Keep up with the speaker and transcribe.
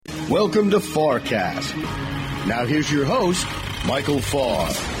Welcome to FarrCast. Now here's your host, Michael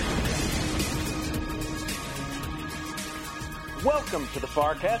Farr. Welcome to the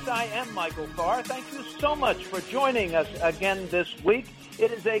FarrCast. I am Michael Farr. Thank you so much for joining us again this week.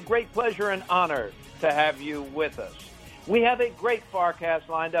 It is a great pleasure and honor to have you with us. We have a great FarrCast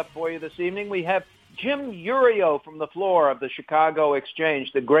lined up for you this evening. We have Jim Iuorio from the floor of the Chicago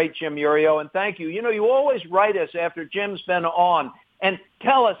Exchange, the great Jim Iuorio, and thank you. You know, you always write us after Jim's been on and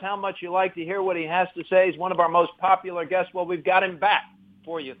tell us how much you like to hear what he has to say. He's one of our most popular guests. Well, we've got him back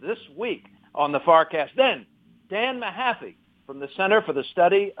for you this week on the FarrCast. Then, Dan Mahaffee from the Center for the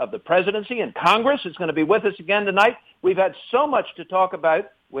Study of the Presidency and Congress is going to be with us again tonight. We've had so much to talk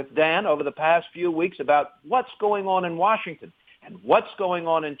about with Dan over the past few weeks about what's going on in Washington and what's going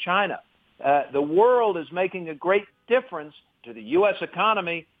on in China. The world is making a great difference to the U.S.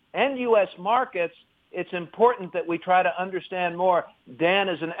 economy and U.S. markets. It's important that we try to understand more. Dan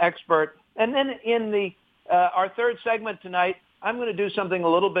is an expert. And then in our third segment tonight, I'm going to do something a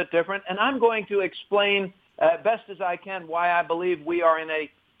little bit different, and I'm going to explain best as I can why I believe we are in a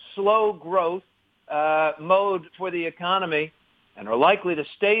slow growth mode for the economy and are likely to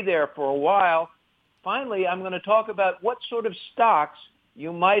stay there for a while. Finally, I'm going to talk about what sort of stocks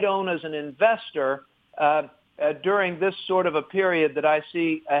you might own as an investor during this sort of a period that I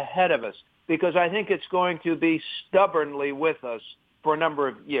see ahead of us, because I think it's going to be stubbornly with us for a number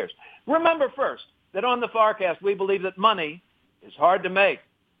of years. Remember first that on the FarrCast, we believe that money is hard to make.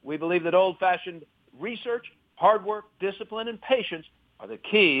 We believe that old-fashioned research, hard work, discipline, and patience are the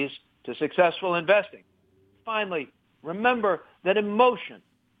keys to successful investing. Finally, remember that emotion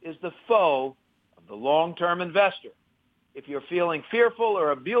is the foe of the long-term investor. If you're feeling fearful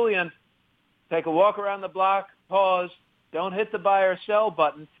or ebullient, take a walk around the block, pause, don't hit the buy or sell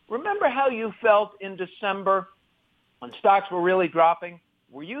button. Remember how you felt in December when stocks were really dropping?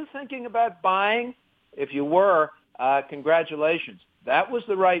 Were you thinking about buying? If you were, congratulations. That was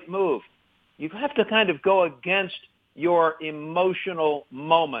the right move. You have to kind of go against your emotional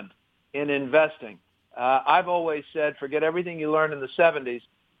moment in investing. I've always said, forget everything you learned in the 70s.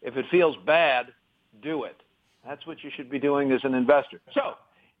 If it feels bad, do it. That's what you should be doing as an investor. So,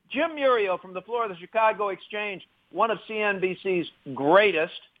 Jim Iuorio from the floor of the Chicago Exchange, one of CNBC's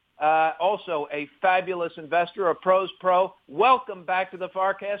greatest, also a fabulous investor, a pro's pro. Welcome back to the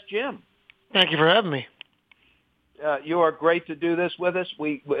FarrCast, Jim. Thank you for having me. You are great to do this with us.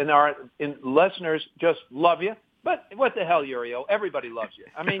 We and our listeners just love you. But what the hell, Iuorio? Everybody loves you.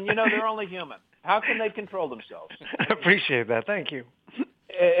 I mean, you know, they're only human. How can they control themselves? I appreciate that. Thank you.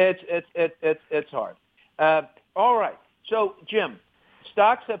 It's hard. All right. So, Jim,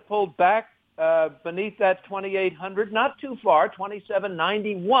 stocks have pulled back beneath that 2,800, not too far,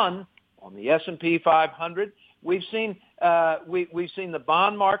 2,791 on the S&P 500. We've seen the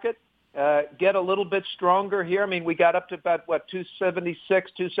bond market get a little bit stronger here. I mean, we got up to about,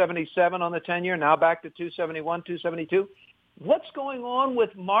 276, 277 on the 10-year, now back to 271, 272. What's going on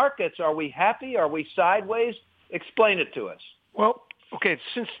with markets? Are we happy? Are we sideways? Explain it to us. Well, okay,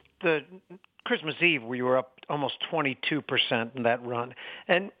 since the Christmas Eve, we were up almost 22% in that run.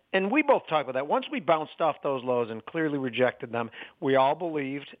 And we both talked about that. Once we bounced off those lows and clearly rejected them, we all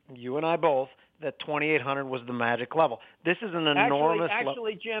believed, you and I both, that 2,800 was the magic level. This is an enormous level.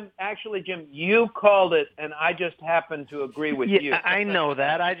 Actually, Jim, you called it, and I just happen to agree with you. I know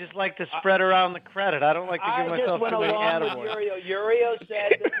that. I just like to spread around the credit. I don't like to give myself too many attaboys. Iuorio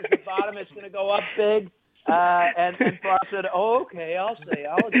said this is the bottom. It's going to go up big. And Farr said, "Oh, okay, I'll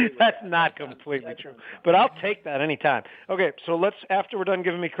agree with That's that. not completely true, but I'll take that anytime." Okay, so let's, after we're done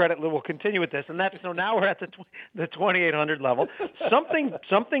giving me credit, we'll continue with this. And so now we're at the 2,800 level.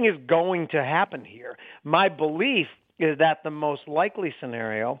 Something is going to happen here. My belief is that the most likely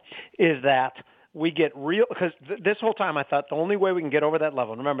scenario is that we get real, because this whole time I thought the only way we can get over that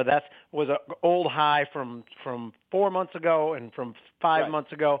level, and remember that was an old high from 4 months ago and from 5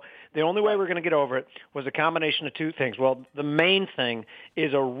 months ago, the only way we're going to get over it was a combination of two things. Well, the main thing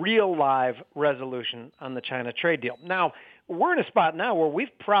is a real live resolution on the China trade deal. Now, we're in a spot now where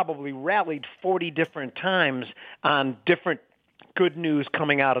we've probably rallied 40 different times on different good news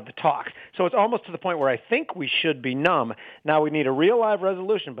coming out of the talks. So it's almost to the point where I think we should be numb. Now we need a real live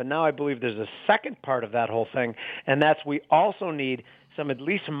resolution, but now I believe there's a second part of that whole thing, and that's we also need some at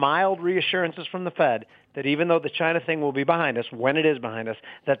least mild reassurances from the Fed that even though the China thing will be behind us, when it is behind us,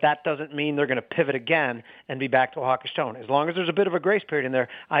 that doesn't mean they're going to pivot again and be back to a hawkish tone. As long as there's a bit of a grace period in there,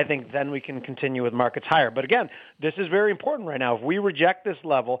 I think then we can continue with markets higher. But again, this is very important right now. If we reject this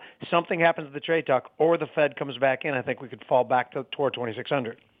level, something happens to the trade talk, or the Fed comes back in, I think we could fall back toward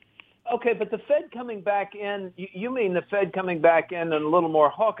 2,600. Okay, but the Fed coming back in, you mean the Fed coming back in a little more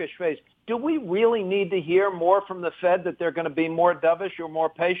hawkish phase. Do we really need to hear more from the Fed that they're going to be more dovish or more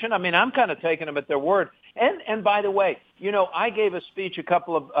patient? I mean, I'm kind of taking them at their word. And by the way, I gave a speech a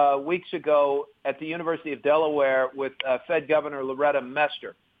couple of weeks ago at the University of Delaware with Fed Governor Loretta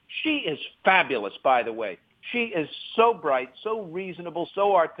Mester. She is fabulous, by the way. She is so bright, so reasonable,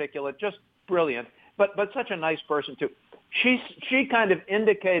 so articulate, just brilliant, but such a nice person, too. She kind of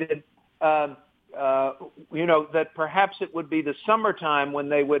indicated that perhaps it would be the summertime when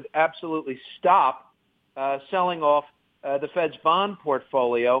they would absolutely stop selling off the Fed's bond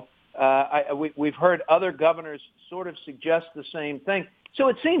portfolio. We've heard other governors sort of suggest the same thing. So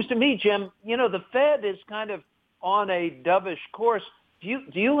it seems to me, Jim, the Fed is kind of on a dovish course. Do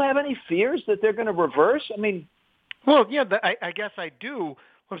you have any fears that they're going to reverse? I mean, well, yeah, I guess I do.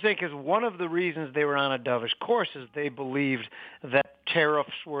 I'm saying because one of the reasons they were on a dovish course is they believed that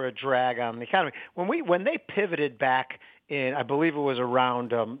tariffs were a drag on the economy. When they pivoted back in, I believe it was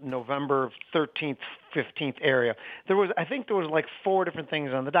around November 13th, 15th area, I think there was like 4 different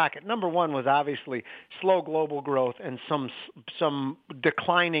things on the docket. Number one was obviously slow global growth and some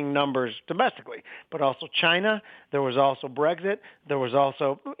declining numbers domestically, but also China. There was also Brexit. There was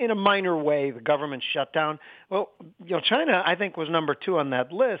also, in a minor way, the government shutdown. Well, China, I think, was number 2 on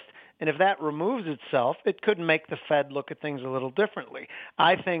that list. And if that removes itself, it could make the Fed look at things a little differently.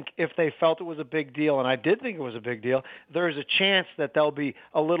 I think if they felt it was a big deal, and I did think it was a big deal, there's a chance that they'll be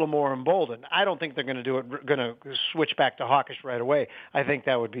a little more emboldened. I don't think they're going to switch back to hawkish right away. I think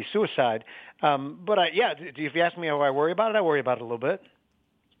that would be suicide. But if you ask me how I worry about it, I worry about it a little bit.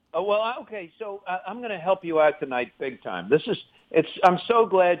 Well, okay, so I'm going to help you out tonight big time. I'm so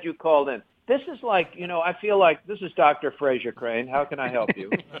glad you called in. This is like, I feel like this is Dr. Fraser Crane. How can I help you?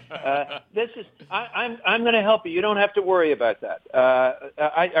 I'm going to help you. You don't have to worry about that.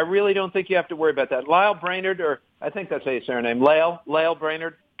 I really don't think you have to worry about that. Lyle Brainerd, or I think that's how you say her name, Lael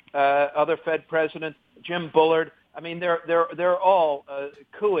Brainerd, other Fed president, Jim Bullard. I mean, they're all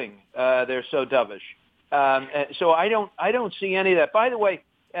cooing. They're so dovish. So I don't see any of that. By the way,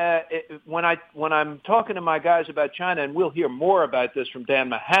 when I'm talking to my guys about China, and we'll hear more about this from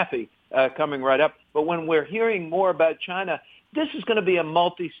Dan Mahaffee coming right up, but when we're hearing more about China, this is going to be a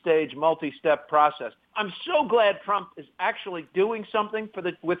multi-stage, multi-step process. I'm so glad Trump is actually doing something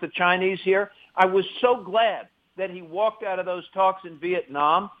with the Chinese here. I was so glad that he walked out of those talks in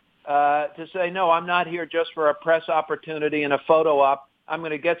Vietnam to say, no, I'm not here just for a press opportunity and a photo op. I'm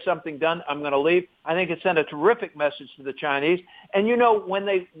going to get something done. I'm going to leave. I think it sent a terrific message to the Chinese. And,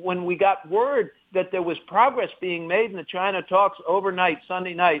 when we got word that there was progress being made in the China talks overnight,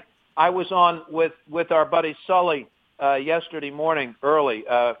 Sunday night, I was on with our buddy Sully yesterday morning early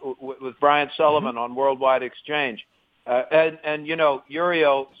with Brian Sullivan on Worldwide Exchange. And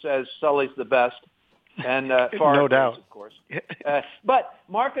Iuorio says Sully's the best. And no doubt, of course. But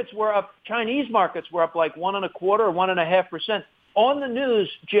markets were up. Chinese markets were up like 1.25% or 1.5%. On the news,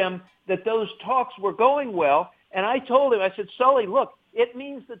 Jim, that those talks were going well. And I told him, I said, Sully, look, it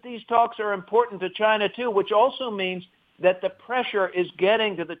means that these talks are important to China, too, which also means that the pressure is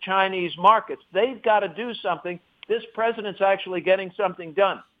getting to the Chinese markets. They've got to do something. This president's actually getting something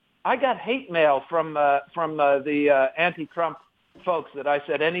done. I got hate mail from the anti-Trump folks that I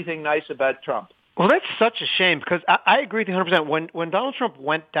said anything nice about Trump. Well, that's such a shame because I agree with you 100%. When Donald Trump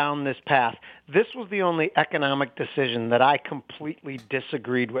went down this path, this was the only economic decision that I completely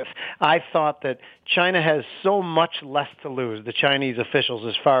disagreed with. I thought that China has so much less to lose, the Chinese officials,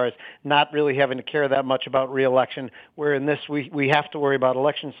 as far as not really having to care that much about re-election, where in this we have to worry about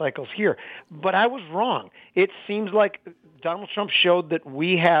election cycles here. But I was wrong. It seems like Donald Trump showed that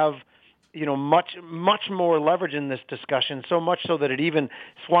we have much more leverage in this discussion, so much so that it even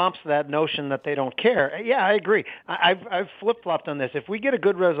swamps that notion that they don't care. Yeah, I agree. I've flip-flopped on this. If we get a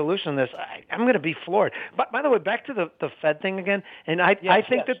good resolution on this, I'm going to be floored. But by the way, back to the Fed thing again, and I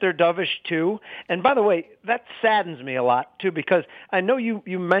think that they're dovish too. And by the way, that saddens me a lot too, because I know you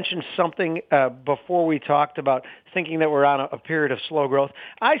mentioned something before we talked about thinking that we're on a period of slow growth.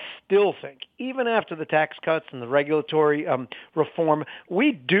 I still think, even after the tax cuts and the regulatory reform,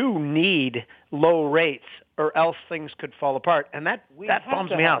 we do need low rates or else things could fall apart. And that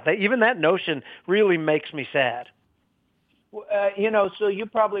bums me out. Even that notion really makes me sad. So you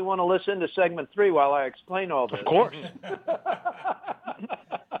probably want to listen to segment 3 while I explain all this. Of course.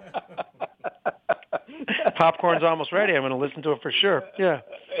 Popcorn's almost ready. I'm going to listen to it for sure. Yeah.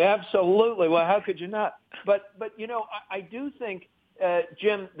 Absolutely. Well, how could you not? But I do think,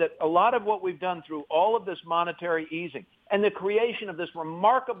 Jim, that a lot of what we've done through all of this monetary easing and the creation of this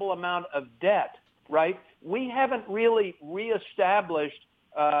remarkable amount of debt, right, we haven't really reestablished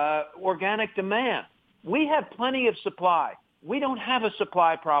organic demand. We have plenty of supply. We don't have a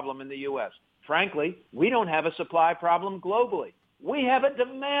supply problem in the U.S. Frankly, we don't have a supply problem globally. We have a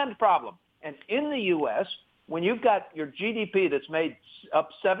demand problem. And in the U.S., when you've got your GDP that's made up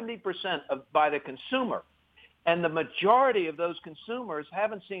 70% by the consumer, and the majority of those consumers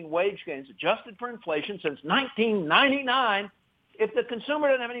haven't seen wage gains adjusted for inflation since 1999, if the consumer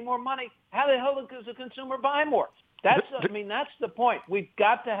doesn't have any more money, how the hell does the consumer buy more? That's the point. We've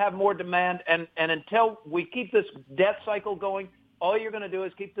got to have more demand, and until we keep this debt cycle going, all you're going to do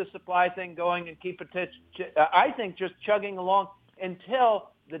is keep the supply thing going and keep it, I think, just chugging along until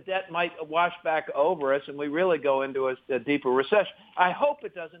the debt might wash back over us and we really go into a deeper recession. I hope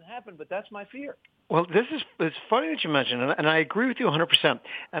it doesn't happen, but that's my fear. Well, it's funny that you mentioned it, and I agree with you 100%.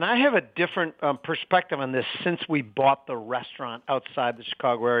 And I have a different perspective on this since we bought the restaurant outside the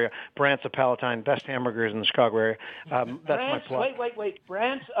Chicago area, Brandt's of Palatine, best hamburgers in the Chicago area. That's my plug. Wait.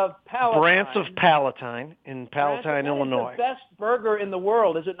 Brandt's of Palatine. Brandt's of Palatine in Palatine, Illinois. It's the best burger in the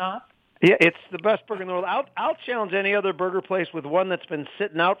world, is it not? Yeah, it's the best burger in the world. I'll challenge any other burger place with one that's been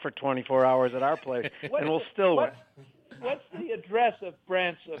sitting out for 24 hours at our place, and we'll still win. What's the address of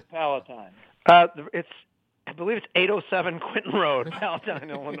Brandt's of Palatine? I believe it's 807 Quinton Road, Palatine,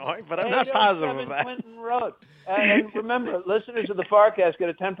 Illinois, but I'm not positive of that. Quinton Road. And remember, listeners of the FarrCast get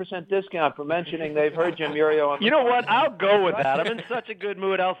a 10% discount for mentioning they've heard Jim Iuorio on the You know what? I'll go with that. I'm in such a good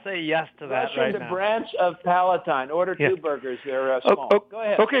mood. I'll say yes to that right now. Brandt's of Palatine. Order 2 burgers. They're small. Go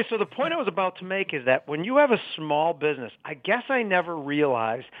ahead. Okay, so the point I was about to make is that when you have a small business, I guess I never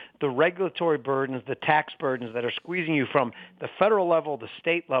realized the regulatory burdens, the tax burdens that are squeezing you from the federal level, the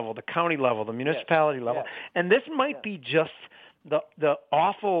state level, the county level, the municipality level. And this might be just the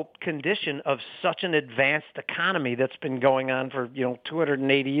awful condition of such an advanced economy that's been going on for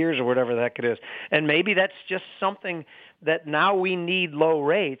 280 years or whatever the heck it is. And maybe that's just something that now we need low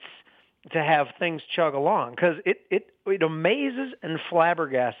rates to have things chug along, because it amazes and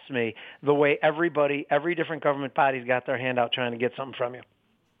flabbergasts me the way every different government body's got their hand out trying to get something from you.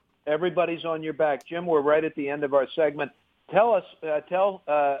 Everybody's on your back. Jim, we're right at the end of our segment. Tell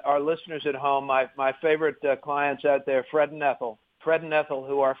our listeners at home, my favorite clients out there, Fred and Ethel,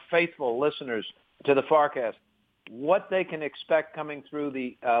 who are faithful listeners to the FarrCast, what they can expect coming through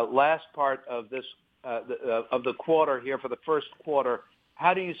the last part of this of the quarter here for the first quarter.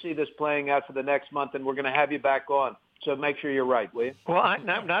 How do you see this playing out for the next month? And we're going to have you back on. So make sure you're right, will you? Well,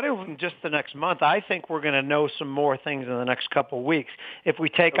 not even just the next month. I think we're going to know some more things in the next couple of weeks. If we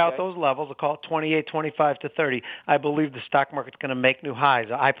take out those levels, we'll call it 28, 25 to 30, I believe the stock market's going to make new highs.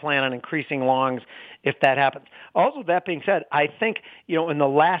 I plan on increasing longs if that happens. Also, that being said, I think, in the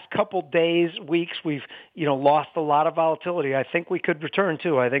last couple days, weeks, we've, lost a lot of volatility. I think we could return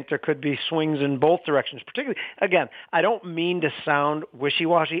to. I think there could be swings in both directions. Particularly, again, I don't mean to sound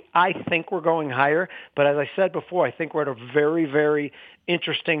wishy-washy. I think we're going higher, but as I said before, I think we're at a very, very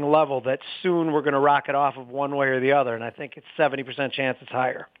interesting level that soon we're going to rocket off of one way or the other, and I think it's 70% chance it's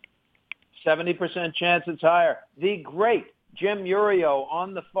higher. 70% chance it's higher. The great Jim Iuorio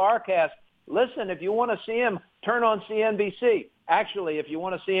on the FarrCast. Listen, if you want to see him, turn on CNBC. Actually, if you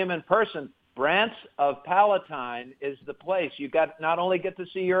want to see him in person, Brandt's of Palatine is the place. You not only get to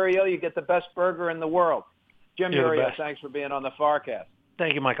see Iuorio, you get the best burger in the world. Jim Iuorio, thanks for being on the FarrCast.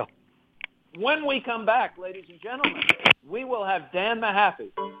 Thank you, Michael. When we come back, ladies and gentlemen, we will have Dan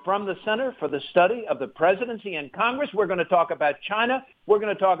Mahaffee from the Center for the Study of the Presidency and Congress. We're going to talk about China. We're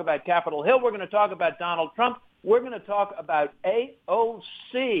going to talk about Capitol Hill. We're going to talk about Donald Trump. We're going to talk about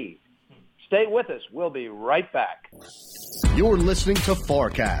AOC. Stay with us. We'll be right back. You're listening to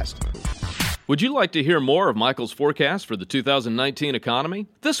FarrCast. Would you like to hear more of Michael's forecast for the 2019 economy?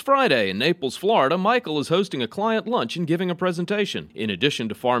 This Friday in Naples, Florida, Michael is hosting a client lunch and giving a presentation. In addition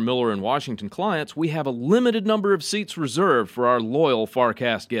to Farr Miller and Washington clients, we have a limited number of seats reserved for our loyal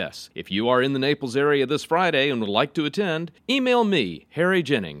FarrCast guests. If you are in the Naples area this Friday and would like to attend, email me, Harry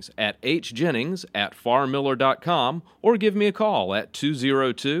Jennings, at hjennings@farrmiller.com, or give me a call at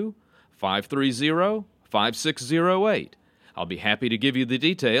 202-530-5608. I'll be happy to give you the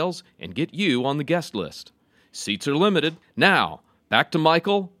details and get you on the guest list. Seats are limited. Now, back to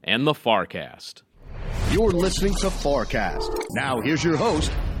Michael and the FarrCast. You're listening to FarrCast. Now, here's your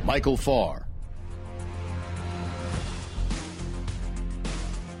host, Michael Farr.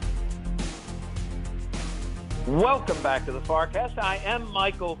 Welcome back to the FarrCast. I am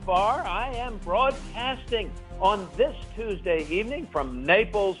Michael Farr. I am broadcasting on this Tuesday evening from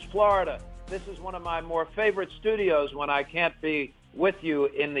Naples, Florida. This is one of my more favorite studios when I can't be with you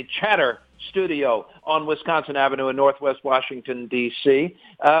in the Chatter studio on Wisconsin Avenue in Northwest Washington, D.C.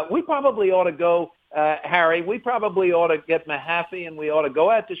 We probably ought to go Harry, we probably ought to get Mahaffee and we ought to go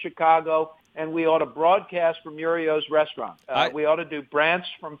out to Chicago and we ought to broadcast from Iuorio's restaurant. We ought to do Brant's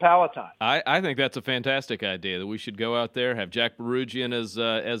from Palatine. I think that's a fantastic idea, that we should go out there, have Jack Barugian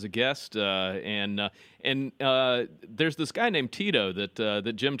as a guest, and there's this guy named Tito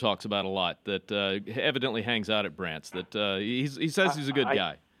that Jim talks about a lot, that evidently hangs out at Brant's, that he says he's a good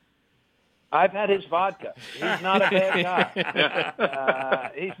guy. I've had his vodka. He's not a bad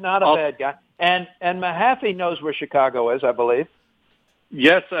guy. He's not a bad guy. And Mahaffee knows where Chicago is, I believe.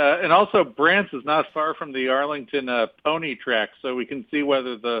 Yes, and also Brant's is not far from the Arlington pony track, so we can see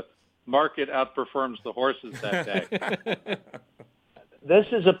whether the market outperforms the horses that day. This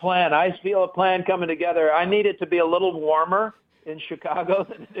is a plan. I feel a plan coming together. I need it to be a little warmer in Chicago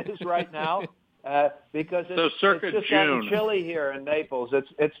than it is right now. Because it's just gotten chilly here in Naples.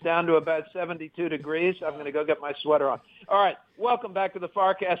 It's down to about 72 degrees. I'm going to go get my sweater on. All right, welcome back to the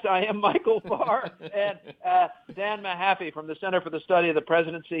FarrCast. I am Michael Farr, and Dan Mahaffee from the Center for the Study of the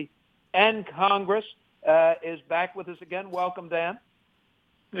Presidency and Congress is back with us again. Welcome, Dan.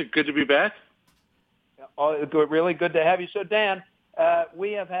 Good to be back. Really good to have you. So, Dan,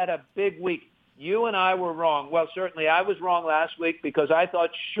 we have had a big week. You and I were wrong. Well, certainly I was wrong last week because I thought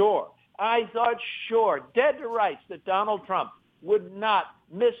sure, dead to rights, that Donald Trump would not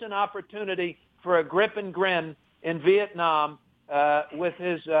miss an opportunity for a grip and grin in Vietnam with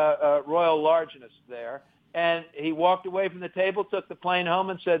his royal largeness there. And he walked away from the table, took the plane home,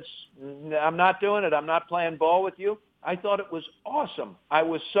 and said, I'm not doing it. I'm not playing ball with you. I thought it was awesome. I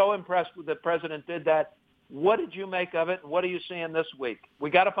was so impressed with the president did that. What did you make of it, and what are you seeing this week? We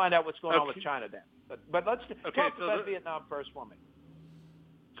got to find out what's going on with China, Dan. But let's talk about Vietnam first for me.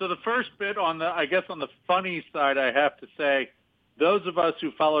 So the first bit on the funny side, I have to say, those of us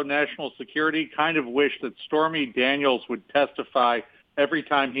who follow national security kind of wish that Stormy Daniels would testify every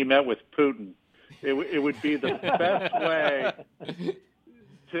time he met with Putin. It would be the best way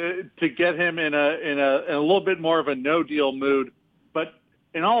to get him in a little bit more of a no deal mood. But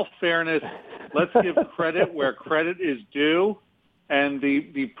in all fairness, let's give credit where credit is due. And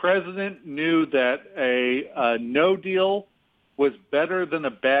the president knew that a no deal was better than a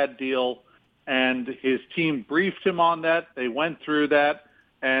bad deal, and his team briefed him on that. They went through that,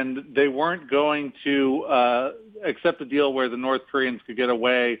 and they weren't going to accept a deal where the North Koreans could get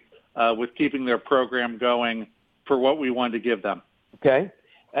away with keeping their program going for what we wanted to give them. Okay,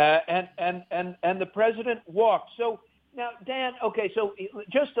 and the president walked. So now, Dan, okay, so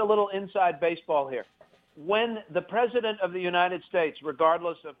just a little inside baseball here. When the president of the United States,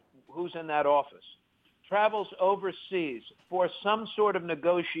 regardless of who's in that office, travels overseas for some sort of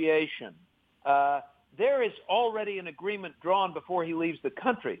negotiation, there is already an agreement drawn before he leaves the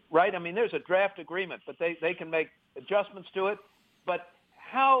country, right? I mean, there's a draft agreement, but they can make adjustments to it. But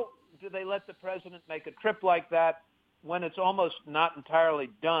how do they let the president make a trip like that when it's almost not entirely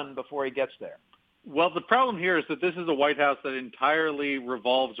done before he gets there? Well, the problem here is that this is a White House that entirely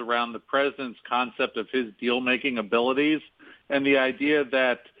revolves around the president's concept of his deal-making abilities and the idea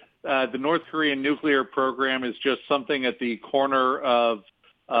that the North Korean nuclear program is just something at the corner of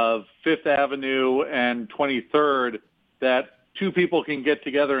Fifth Avenue and 23rd that two people can get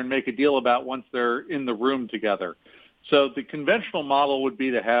together and make a deal about once they're in the room together. So the conventional model would be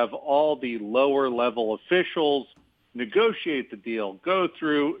to have all the lower-level officials negotiate the deal, go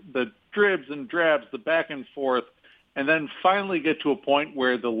through the dribs and drabs, the back and forth, and then finally get to a point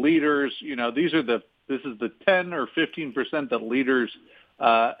where the leaders, this is the 10 or 15% that leaders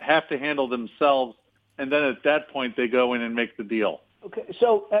have to handle themselves, and then at that point they go in and make the deal. Okay,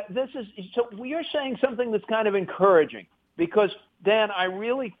 so so you're saying something that's kind of encouraging because, Dan, I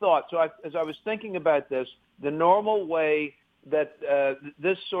really thought, as I was thinking about this, the normal way that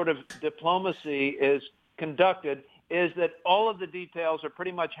this sort of diplomacy is conducted is that all of the details are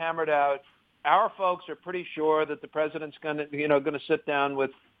pretty much hammered out. Our folks are pretty sure that the president's going to sit down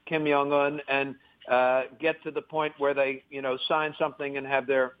with Kim Jong-un and get to the point where they, sign something and have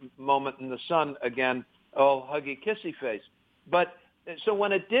their moment in the sun again, all huggy kissy face. But so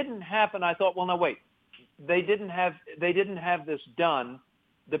when it didn't happen, I thought, well, no, wait, they didn't have this done.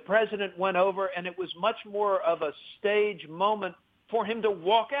 The president went over, and it was much more of a stage moment for him to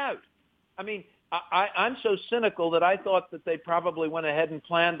walk out. I mean, I'm so cynical that I thought that they probably went ahead and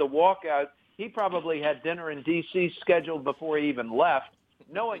planned the walkout. He probably had dinner in D.C. scheduled before he even left,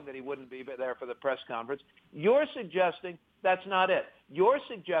 knowing that he wouldn't be there for the press conference. You're suggesting that's not it. You're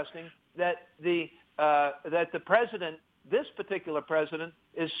suggesting that the president, this particular president,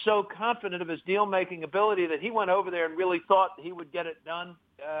 is so confident of his deal-making ability that he went over there and really thought he would get it done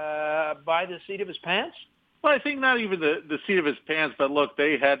by the seat of his pants? Well, I think not even the seat of his pants, but look,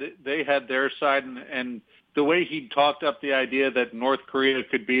 they had their side, and the way he talked up the idea that North Korea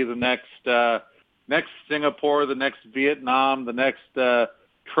could be the next Singapore, the next Vietnam, the next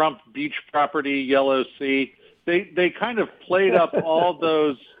Trump beach property, Yellow Sea. They kind of played up all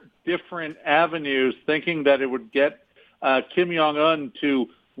those different avenues, thinking that it would get Kim Jong-un to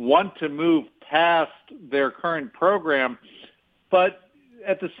want to move past their current program. But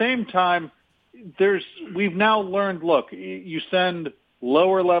at the same time, we've now learned, look, you send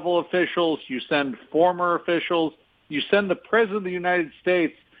lower level officials, you send former officials, you send the President of the United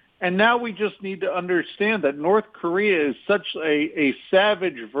States, and now we just need to understand that North Korea is such a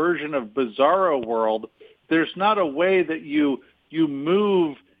savage version of bizarro world. There's not a way that you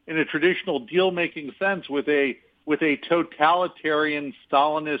move in a traditional deal-making sense with a totalitarian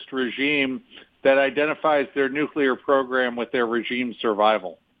Stalinist regime that identifies their nuclear program with their regime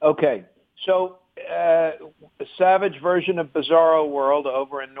survival. Okay, so a savage version of bizarro world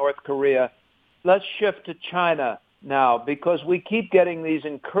over in North Korea. Let's shift to China now, because we keep getting these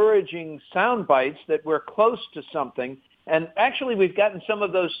encouraging sound bites that we're close to something. And actually, we've gotten some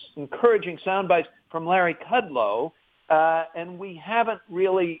of those encouraging sound bites from Larry Kudlow, and we haven't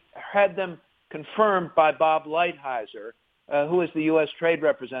really had them confirmed by Bob Lighthizer, who is the U.S. Trade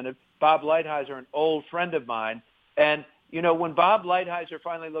Representative. Bob Lighthizer, an old friend of mine. And, you know, when Bob Lighthizer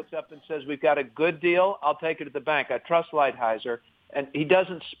finally looks up and says, we've got a good deal, I'll take it to the bank. I trust Lighthizer. And he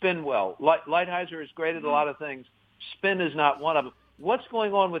doesn't spin well. Lighthizer is great at a lot of things. Spin is not one of them. What's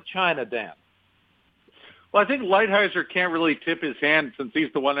going on with China, Dan? Well, I think Lighthizer can't really tip his hand since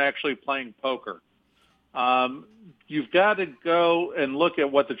he's the one actually playing poker. You've got to go and look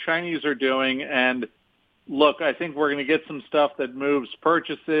at what the Chinese are doing. And look, I think we're going to get some stuff that moves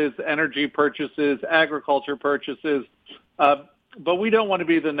purchases, energy purchases, agriculture purchases. But we don't want to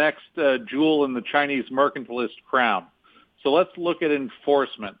be the next jewel in the Chinese mercantilist crown. So let's look at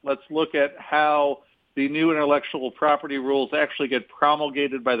enforcement. Let's look at how the new intellectual property rules actually get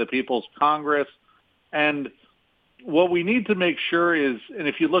promulgated by the People's Congress. And what we need to make sure is, and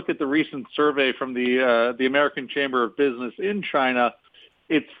if you look at the recent survey from the American Chamber of Business in China,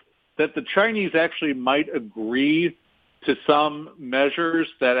 it's that the Chinese actually might agree to some measures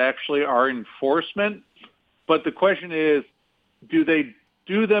that actually are enforcement. But the question is, do they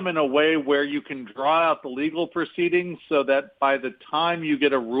do them in a way where you can draw out the legal proceedings so that by the time you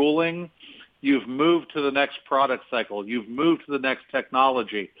get a ruling, you've moved to the next product cycle, you've moved to the next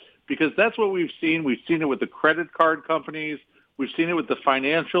technology? Because that's what we've seen. We've seen it with the credit card companies. We've seen it with the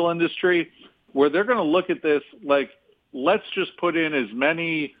financial industry, where they're going to look at this like, let's just put in as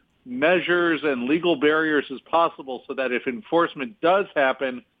many measures and legal barriers as possible so that if enforcement does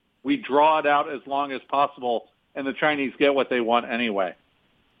happen, we draw it out as long as possible, and the Chinese get what they want anyway.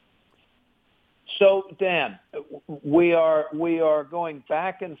 So, Dan, we are going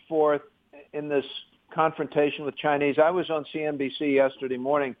back and forth in this confrontation with Chinese. I was on CNBC yesterday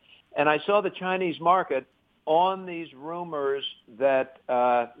morning, and I saw the Chinese market on these rumors that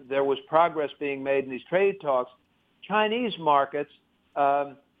there was progress being made in these trade talks. Chinese markets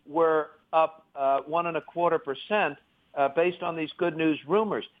were up 1.25% based on these good news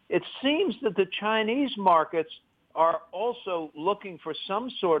rumors. It seems that the Chinese markets are also looking for some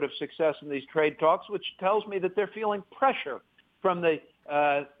sort of success in these trade talks, which tells me that they're feeling pressure from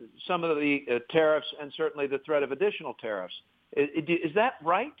some of the tariffs and certainly the threat of additional tariffs. Is that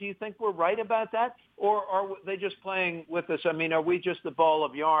right? Do you think we're right about that? Or are they just playing with us? I mean, are we just the ball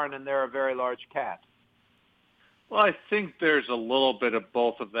of yarn and they're a very large cat? Well, I think there's a little bit of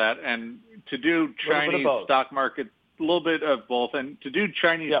both of that. And to do Chinese stock market, a little bit of both. And to do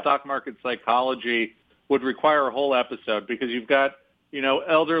Chinese stock market psychology would require a whole episode, because you've got,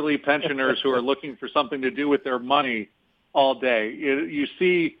 elderly pensioners who are looking for something to do with their money all day. You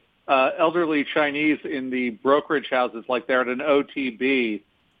see elderly Chinese in the brokerage houses like they're at an OTB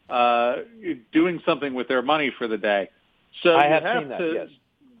doing something with their money for the day. So I have seen that, yes.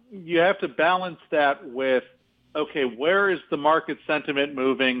 You have to balance that with, okay, where is the market sentiment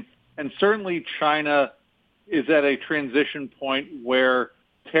moving? And certainly China is at a transition point where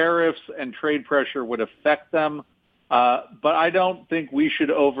tariffs and trade pressure would affect them. But I don't think we should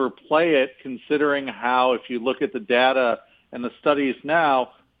overplay it, considering how, if you look at the data and the studies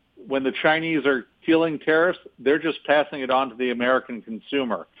now, when the Chinese are feeling tariffs, they're just passing it on to the American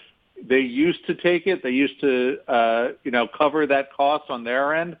consumer. They used to take it. They used to, cover that cost on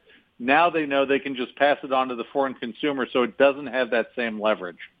their end. Now they know they can just pass it on to the foreign consumer, so it doesn't have that same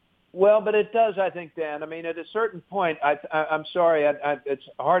leverage. Well, but it does, I think, Dan. I mean, at a certain point, I'm sorry, it's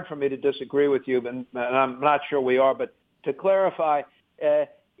hard for me to disagree with you, and I'm not sure we are. But to clarify,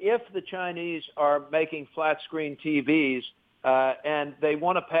 if the Chinese are making flat-screen TVs and they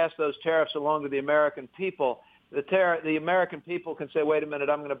want to pass those tariffs along to the American people, the American people can say, wait a minute,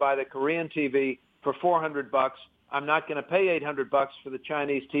 I'm going to buy the Korean TV for $400. I'm not going to pay $800 for the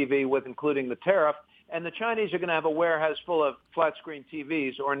Chinese TV with including the tariff. And the Chinese are going to have a warehouse full of flat-screen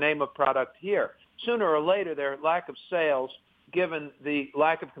TVs or name of product here. Sooner or later, their lack of sales, given the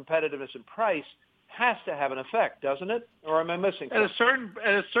lack of competitiveness in price, has to have an effect, doesn't it? Or am I missing something?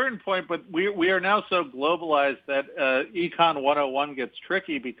 At a certain point, but we are now so globalized that Econ 101 gets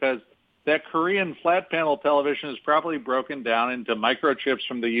tricky because that Korean flat panel television is probably broken down into microchips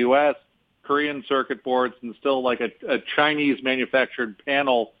from the U.S., Korean circuit boards, and still like a Chinese manufactured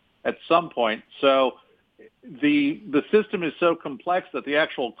panel at some point. So the system is so complex that the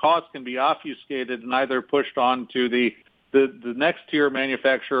actual cost can be obfuscated and either pushed on to the next tier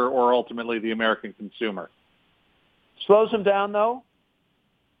manufacturer or ultimately the American consumer. Slows them down, though?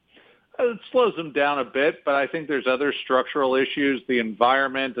 It slows them down a bit, but I think there's other structural issues, the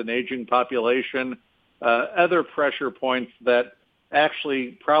environment, an aging population, other pressure points that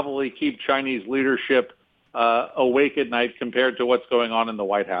actually probably keep Chinese leadership awake at night compared to what's going on in the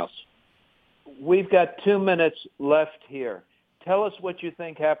White House. We've got 2 minutes left here. Tell us what you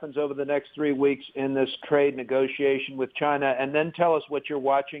think happens over the next 3 weeks in this trade negotiation with China, and then tell us what you're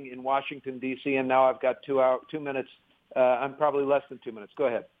watching in Washington, D.C. And now I've got 2 minutes. I'm probably less than 2 minutes. Go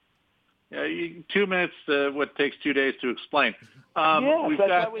ahead. 2 minutes, what takes 2 days to explain. That's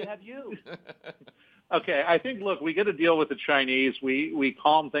why we have you. Okay, I think, look, we get to deal with the Chinese. We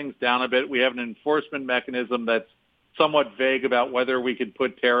calm things down a bit. We have an enforcement mechanism that's somewhat vague about whether we could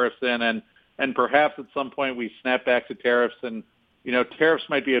put tariffs in, and perhaps at some point we snap back to tariffs. And, tariffs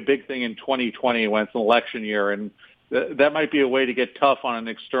might be a big thing in 2020 when it's an election year, and that might be a way to get tough on an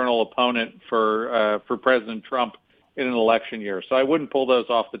external opponent for President Trump in an election year. So I wouldn't pull those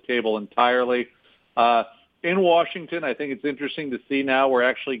off the table entirely. In Washington, I think it's interesting to see now we're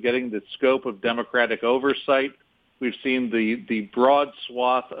actually getting the scope of Democratic oversight. We've seen the broad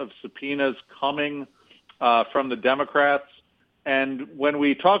swath of subpoenas coming from the Democrats. And when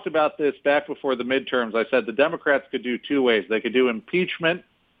we talked about this back before the midterms, I said the Democrats could do 2 ways. They could do impeachment,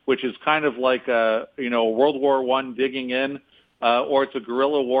 which is kind of like a World War I digging in, or it's a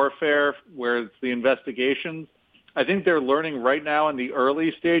guerrilla warfare where it's the investigations. I think they're learning right now in the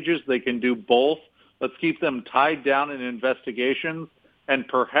early stages they can do both. Let's keep them tied down in investigations, and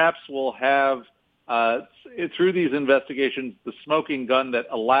perhaps we'll have, through these investigations, the smoking gun that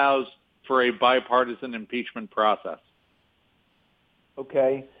allows for a bipartisan impeachment process.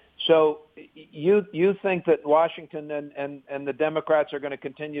 Okay. So you think that Washington and the Democrats are going to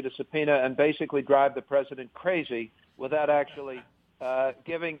continue to subpoena and basically drive the president crazy without actually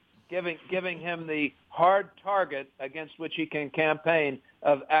giving him the hard target against which he can campaign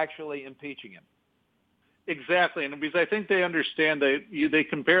of actually impeaching him? Exactly, and because I think they understand they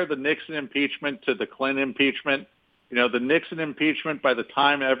compare the Nixon impeachment to the Clinton impeachment. The Nixon impeachment, by the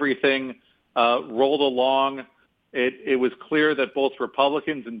time everything rolled along, it was clear that both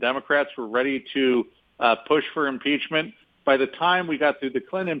Republicans and Democrats were ready to push for impeachment. By the time we got through the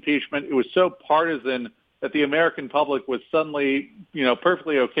Clinton impeachment, it was so partisan that the American public was suddenly,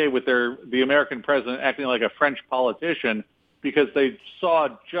 perfectly okay with the American president acting like a French politician, because they saw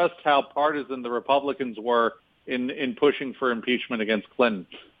just how partisan the Republicans were in pushing for impeachment against Clinton.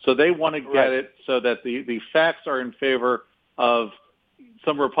 So they want to get it so that the facts are in favor of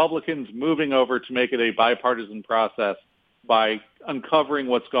some Republicans moving over to make it a bipartisan process by uncovering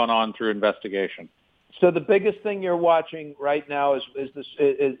what's gone on through investigation. So the biggest thing you're watching right now is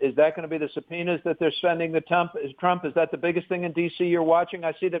that going to be the subpoenas that they're sending to Trump? Is that the biggest thing in D.C. you're watching?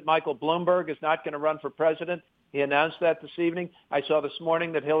 I see that Michael Bloomberg is not going to run for president. He announced that this evening. I saw this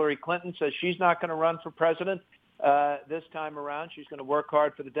morning that Hillary Clinton says she's not going to run for president this time around. She's going to work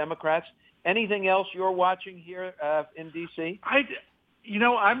hard for the Democrats. Anything else you're watching here in D.C.?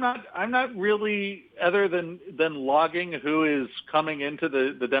 I'm not really, other than logging who is coming into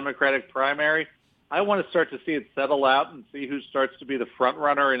the Democratic primary. I want to start to see it settle out and see who starts to be the front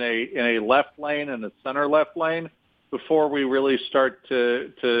runner in a left lane and a center left lane before we really start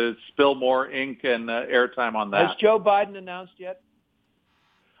to spill more ink and airtime on that. Has Joe Biden announced yet?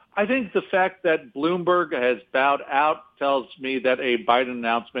 I think the fact that Bloomberg has bowed out tells me that a Biden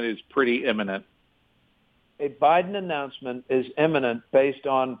announcement is pretty imminent. A Biden announcement is imminent based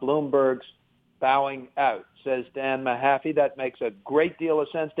on Bloomberg's bowing out, says Dan Mahaffee. That makes a great deal of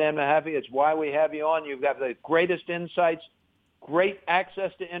sense, Dan Mahaffee. It's why we have you on. You've got the greatest insights, great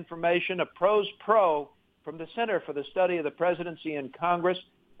access to information, a pros pro from the Center for the Study of the Presidency and Congress.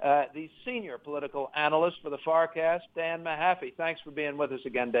 the senior political analyst for the FarrCast, Dan Mahaffee. Thanks for being with us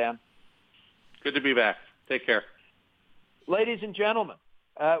again, Dan. Good to be back. Take care. Ladies and gentlemen,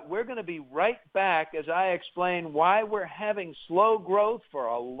 we're going to be right back as I explain why we're having slow growth for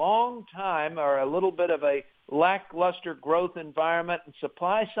a long time, or a little bit of a lackluster growth environment, and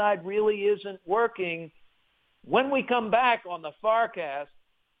supply side really isn't working. When we come back on the FarrCast,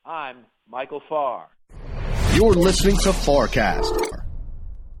 I'm Michael Farr. You're listening to FarrCast.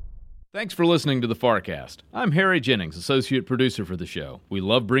 Thanks for listening to the FarrCast. I'm Harry Jennings, associate producer for the show. We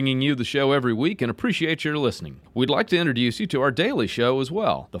love bringing you the show every week and appreciate your listening. We'd like to introduce you to our daily show as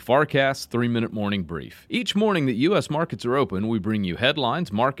well, the FarrCast 3-Minute Morning Brief. Each morning that U.S. markets are open, we bring you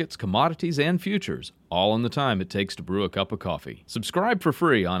headlines, markets, commodities, and futures, all in the time it takes to brew a cup of coffee. Subscribe for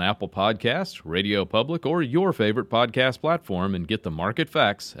free on Apple Podcasts, Radio Public, or your favorite podcast platform and get the market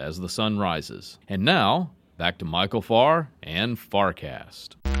facts as the sun rises. And now, back to Michael Farr and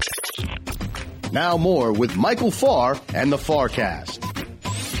FarrCast. Now more with Michael Farr and the FarrCast.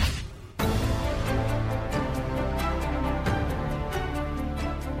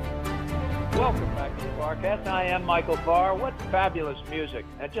 Welcome back to the FarrCast. I am Michael Farr. What fabulous music.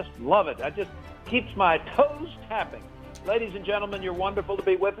 I just love it. It just keeps my toes tapping. Ladies and gentlemen, you're wonderful to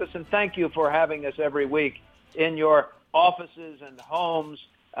be with us, and thank you for having us every week in your offices and homes,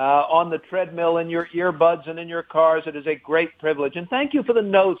 on the treadmill, in your earbuds, and in your cars. It is a great privilege. And thank you for the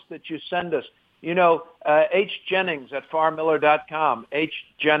notes that you send us. You know, H. Jennings at farrmiller.com, H.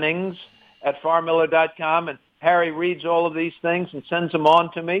 Jennings at farrmiller.com, and Harry reads all of these things and sends them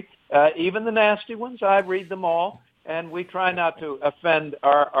on to me. Even the nasty ones, I read them all, and we try not to offend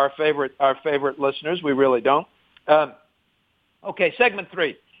our favorite listeners. We really don't. Okay, segment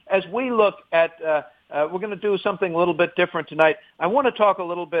 3. As we look at, we're going to do something a little bit different tonight. I want to talk a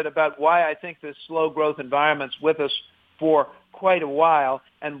little bit about why I think this slow growth environment's with us for quite a while,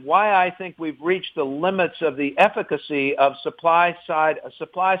 and why I think we've reached the limits of the efficacy of a supply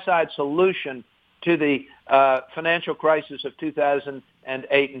side solution to the financial crisis of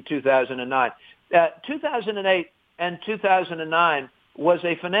 2008 and 2009. 2008 and 2009 was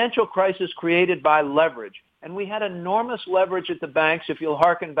a financial crisis created by leverage. And we had enormous leverage at the banks. If you'll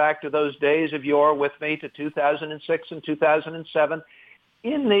hearken back to those days of yore with me to 2006 and 2007,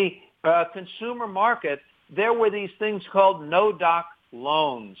 in the consumer market, there were these things called no-doc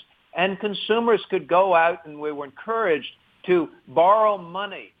loans. And consumers could go out, and we were encouraged to borrow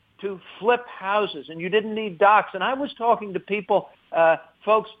money, to flip houses, and you didn't need docs. And I was talking to people,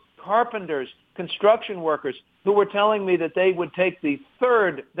 folks, carpenters, construction workers, who were telling me that they would take they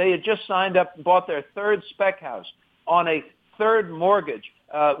had just signed up and bought their third spec house on a third mortgage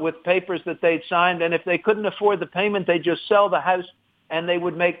with papers that they'd signed, and if they couldn't afford the payment, they'd just sell the house, and they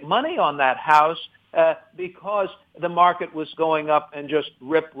would make money on that house because the market was going up and just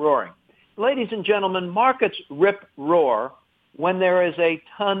rip-roaring. Ladies and gentlemen, markets rip-roar when there is a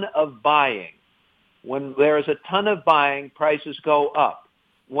ton of buying. When there is a ton of buying, prices go up.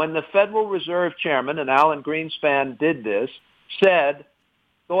 When the Federal Reserve Chairman, and Alan Greenspan did this, said,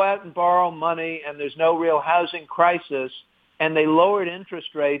 go out and borrow money and there's no real housing crisis, and they lowered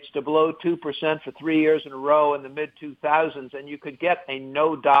interest rates to below 2% for 3 years in a row in the mid-2000s, and you could get a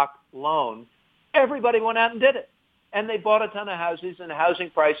no-doc loan, everybody went out and did it. And they bought a ton of houses, and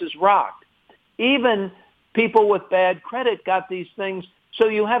housing prices rocked. Even people with bad credit got these things. So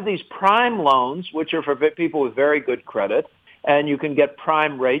you have these prime loans, which are for people with very good credit, and you can get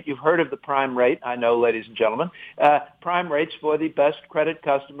prime rate. You've heard of the prime rate, I know, ladies and gentlemen. Prime rates for the best credit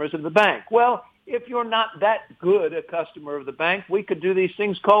customers of the bank. Well, if you're not that good a customer of the bank, we could do these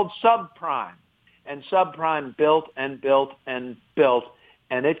things called subprime. And subprime built and built and built,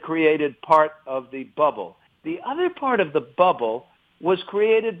 and it created part of the bubble. The other part of the bubble was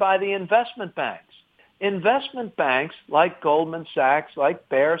created by the investment banks. Investment banks like Goldman Sachs, like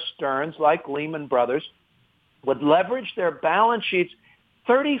Bear Stearns, like Lehman Brothers, would leverage their balance sheets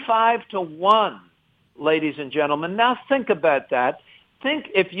 35-1, ladies and gentlemen. Now think about that. Think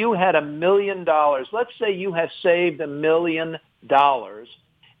if you had $1 million. Let's say you have saved $1 million,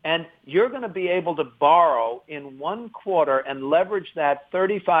 and you're going to be able to borrow in 1 quarter and leverage that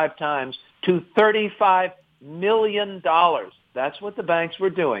 35 times to $35 million. That's what the banks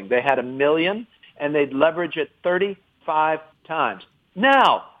were doing. They had $1 million, and they'd leverage it 35 times.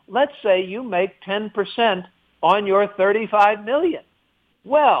 Now, let's say you make 10% on your $35 million.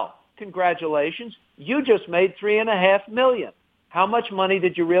 Well, congratulations. You just made $3.5 million. How much money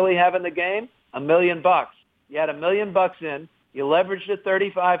did you really have in the game? $1 million. You had $1 million in. You leveraged it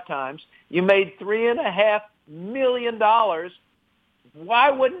 35 times. You made $3.5 million. Why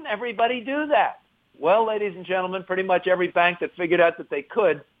wouldn't everybody do that? Well, ladies and gentlemen, pretty much every bank that figured out that they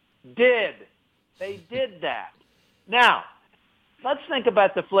could did. They did that. Now, let's think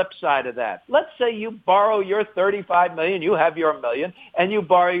about the flip side of that. Let's say you borrow your $35 million, you have your $1 million, and you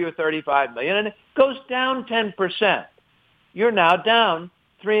borrow your $35 million, and it goes down 10%. You're now down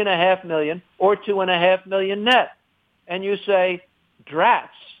 $3.5 million or $2.5 million net. And you say, drats,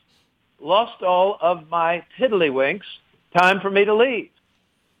 lost all of my tiddlywinks, time for me to leave.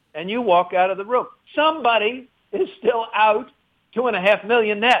 And you walk out of the room. Somebody is still out $2.5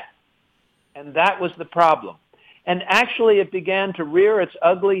 million net. And that was the problem. And actually it began to rear its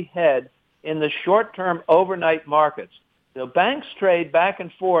ugly head in the short-term overnight markets. So banks trade back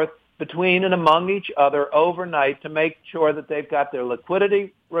and forth between and among each other overnight to make sure that they've got their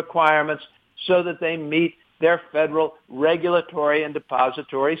liquidity requirements so that they meet their federal regulatory and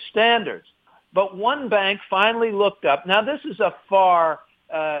depository standards. But one bank finally looked up. Now, this is a far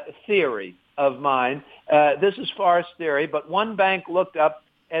theory of mine. This is Farr's theory, but one bank looked up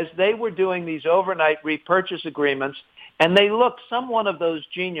as they were doing these overnight repurchase agreements, and they looked, some one of those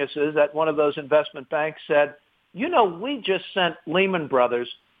geniuses at one of those investment banks said, you know, we just sent Lehman Brothers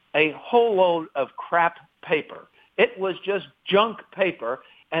a whole load of crap paper. It was just junk paper,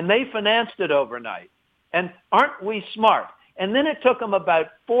 and they financed it overnight. And aren't we smart? And then it took them about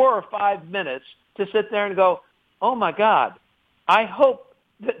 4 or 5 minutes to sit there and go, oh, my God, I hope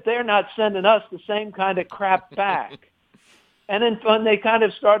that they're not sending us the same kind of crap back. And then when they kind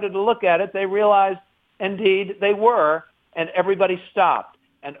of started to look at it, they realized, indeed, they were, and everybody stopped.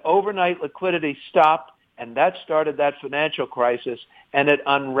 And overnight liquidity stopped, and that started that financial crisis, and it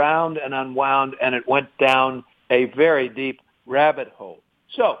unwound, and it went down a very deep rabbit hole.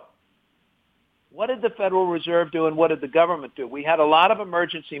 So what did the Federal Reserve do, and what did the government do? We had a lot of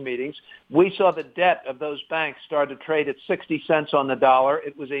emergency meetings. We saw the debt of those banks start to trade at 60 cents on the dollar.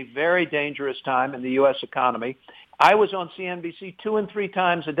 It was a very dangerous time in the U.S. economy. I was on CNBC 2 and 3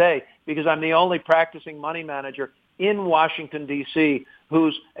 times a day because I'm the only practicing money manager in Washington, D.C.,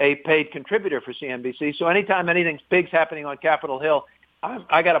 who's a paid contributor for CNBC. So anytime anything big's happening on Capitol Hill,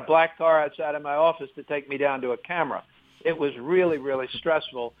 I got a black car outside of my office to take me down to a camera. It was really, really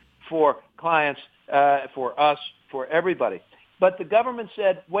stressful for clients, for us, for everybody. But the government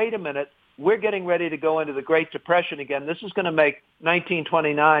said, wait a minute, we're getting ready to go into the Great Depression again. This is going to make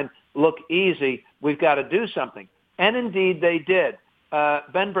 1929 look easy. We've got to do something. And indeed they did.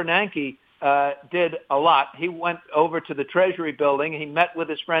 Ben Bernanke did a lot. He went over to the Treasury building. He met with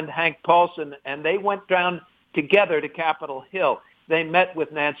his friend Hank Paulson, and they went down together to Capitol Hill. They met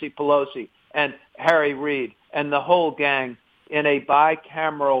with Nancy Pelosi and Harry Reid and the whole gang in a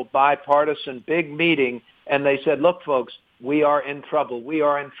bicameral, bipartisan big meeting, and they said, look, folks, we are in trouble. We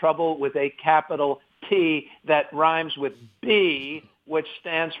are in trouble with a capital T that rhymes with B, which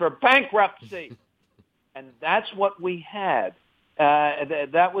stands for bankruptcy. And that's what we had.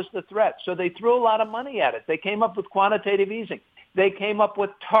 That was the threat. So they threw a lot of money at it. They came up with quantitative easing. They came up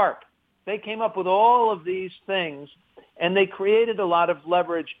with TARP. They came up with all of these things, and they created a lot of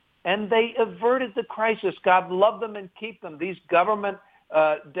leverage, and they averted the crisis. God love them and keep them. These government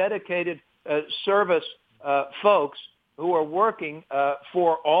dedicated service folks who are working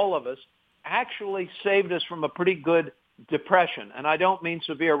for all of us actually saved us from a pretty good depression. And I don't mean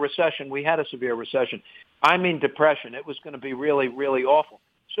severe recession. We had a severe recession. I mean depression. It was going to be really, really awful.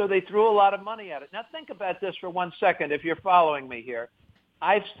 So they threw a lot of money at it. Now think about this for 1 second if you're following me here.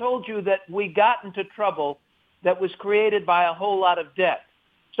 I've told you that we got into trouble that was created by a whole lot of debt.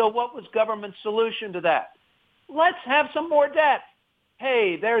 So what was government's solution to that? Let's have some more debt.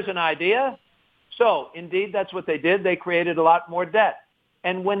 Hey, there's an idea. So indeed, that's what they did. They created a lot more debt.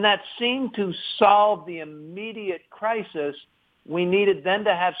 And when that seemed to solve the immediate crisis, we needed then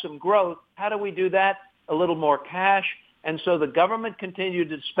to have some growth. How do we do that? A little more cash. And so the government continued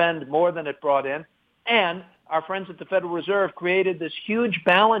to spend more than it brought in. And our friends at the Federal Reserve created this huge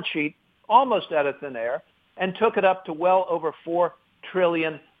balance sheet almost out of thin air and took it up to well over $4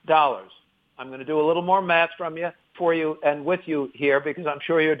 trillion. I'm going to do a little more math for you and with you here because I'm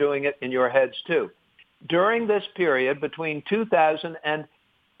sure you're doing it in your heads too. During this period between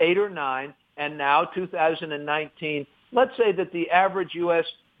 2008 or 9 and now 2019, let's say that the average U.S.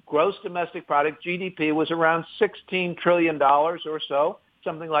 gross domestic product, GDP, was around $16 trillion or so,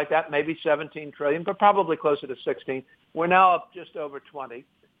 something like that, maybe $17 trillion, but probably closer to 16. We're now up just over $20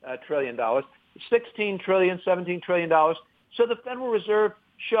 trillion. $16 trillion, $17 trillion. So the Federal Reserve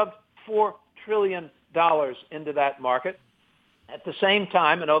shoved $4 trillion into that market. At the same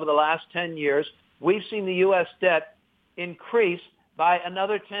time, and over the last 10 years, we've seen the U.S. debt increase by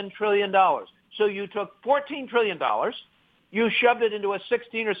another $10 trillion. So you took $14 trillion, you shoved it into a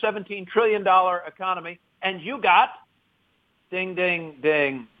 $16 or $17 trillion economy, and you got ding, ding,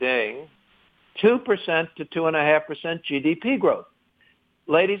 ding, ding, 2% to 2.5% GDP growth.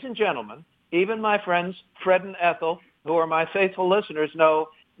 Ladies and gentlemen, even my friends Fred and Ethel, who are my faithful listeners, know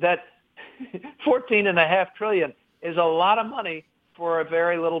that $14.5 trillion is a lot of money for a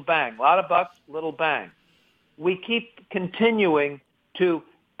very little bang. A lot of bucks, little bang. We keep continuing to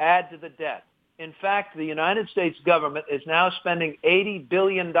add to the debt. In fact, the United States government is now spending $80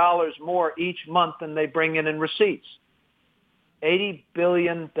 billion more each month than they bring in receipts. $80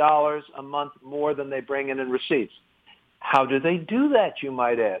 billion a month more than they bring in receipts. How do they do that, you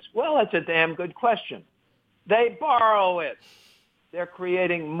might ask? Well, that's a damn good question. They borrow it. They're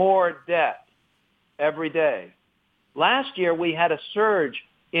creating more debt every day. Last year, we had a surge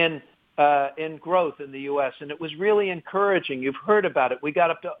in growth in the U.S., and it was really encouraging. You've heard about it. We got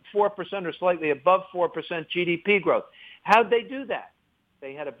up to 4% or slightly above 4% GDP growth. How'd they do that?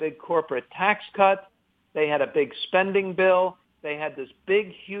 They had a big corporate tax cut. They had a big spending bill. They had this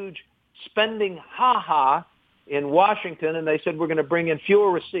big, huge spending ha-ha in Washington, and they said, we're going to bring in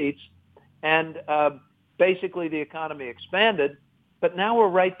fewer receipts. And basically the economy expanded. But now we're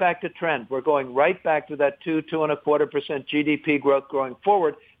right back to trend. We're going right back to that 2.25% GDP growth going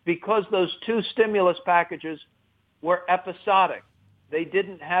forward because those two stimulus packages were episodic. They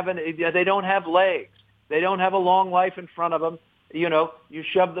didn't have they don't have legs. They don't have a long life in front of them. You know, you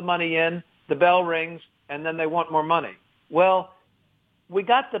shove the money in, the bell rings, and then they want more money. Well, we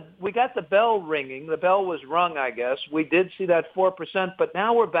got the bell ringing. The bell was rung, I guess. We did see that 4%, but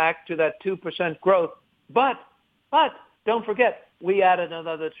now we're back to that 2% growth. But don't forget, we added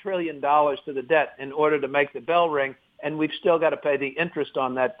another $1 trillion to the debt in order to make the bell ring, and we've still got to pay the interest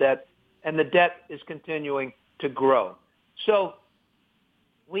on that debt, and the debt is continuing to grow. So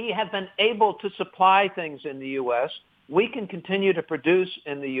we have been able to supply things in the U.S. We can continue to produce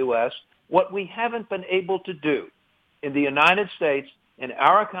in the U.S. What we haven't been able to do in the United States, in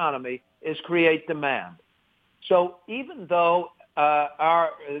our economy, is create demand. So even though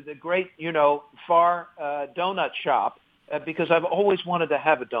the great, Farr donut shop, because I've always wanted to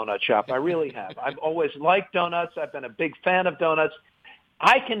have a donut shop. I really have. I've always liked donuts. I've been a big fan of donuts.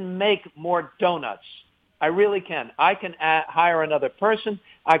 I can make more donuts. I really can. I can hire another person.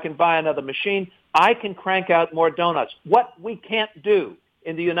 I can buy another machine. I can crank out more donuts. What we can't do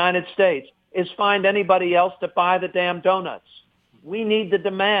in the United States is find anybody else to buy the damn donuts. We need the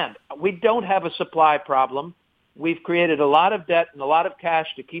demand. We don't have a supply problem. We've created a lot of debt and a lot of cash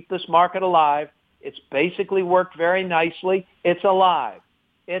to keep this market alive. It's basically worked very nicely. It's alive.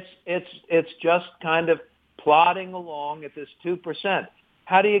 It's just kind of plodding along at this 2%.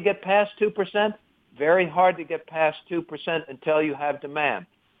 How do you get past 2%? Very hard to get past 2% until you have demand.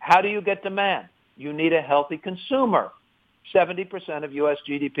 How do you get demand? You need a healthy consumer. 70% of U.S.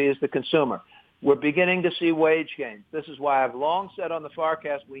 GDP is the consumer. We're beginning to see wage gains. This is why I've long said on the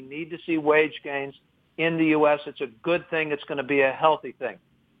FarrCast, we need to see wage gains in the U.S. It's a good thing. It's going to be a healthy thing.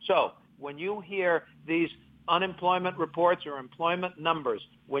 So when you hear these unemployment reports or employment numbers,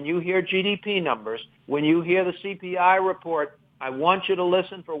 when you hear GDP numbers, when you hear the CPI report, I want you to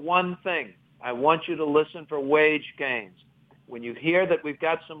listen for one thing. I want you to listen for wage gains. When you hear that we've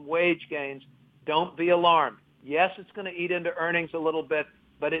got some wage gains, don't be alarmed. Yes, it's going to eat into earnings a little bit,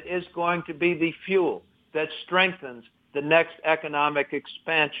 but it is going to be the fuel that strengthens the next economic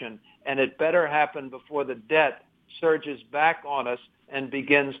expansion, and it better happen before the debt surges back on us and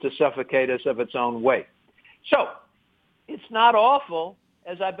begins to suffocate us of its own weight. So it's not awful.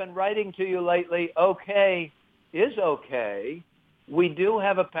 As I've been writing to you lately, okay is okay. We do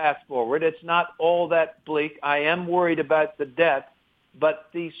have a path forward. It's not all that bleak. I am worried about the debt, but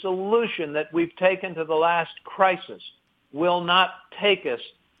the solution that we've taken to the last crisis will not take us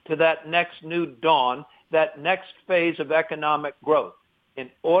to that next new dawn, that next phase of economic growth. In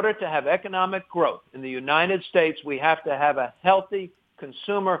order to have economic growth in the United States, we have to have a healthy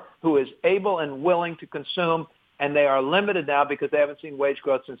consumer who is able and willing to consume, and they are limited now because they haven't seen wage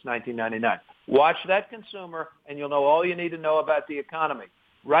growth since 1999. Watch that consumer, and you'll know all you need to know about the economy.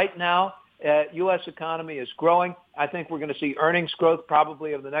 Right now, U.S. economy is growing. I think we're going to see earnings growth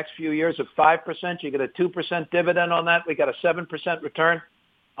probably over the next few years of 5%. You get a 2% dividend on that. We got a 7% return.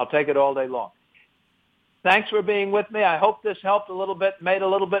 I'll take it all day long. Thanks for being with me. I hope this helped a little bit, made a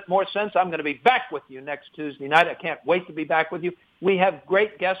little bit more sense. I'm going to be back with you next Tuesday night. I can't wait to be back with you. We have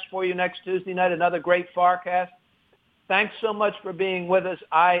great guests for you next Tuesday night, another great FarrCast. Thanks so much for being with us.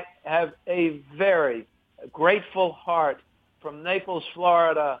 I have a very grateful heart from Naples,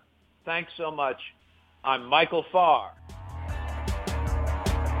 Florida. Thanks so much. I'm Michael Farr.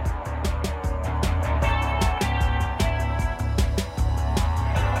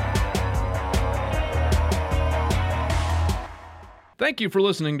 Thank you for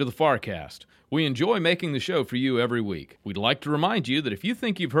listening to the FarrCast. We enjoy making the show for you every week. We'd like to remind you that if you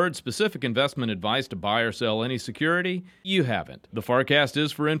think you've heard specific investment advice to buy or sell any security, you haven't. The FarrCast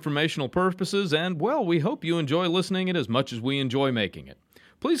is for informational purposes, and, well, we hope you enjoy listening it as much as we enjoy making it.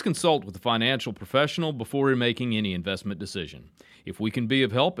 Please consult with a financial professional before you're making any investment decision. If we can be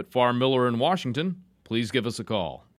of help at Farr Miller in Washington, please give us a call.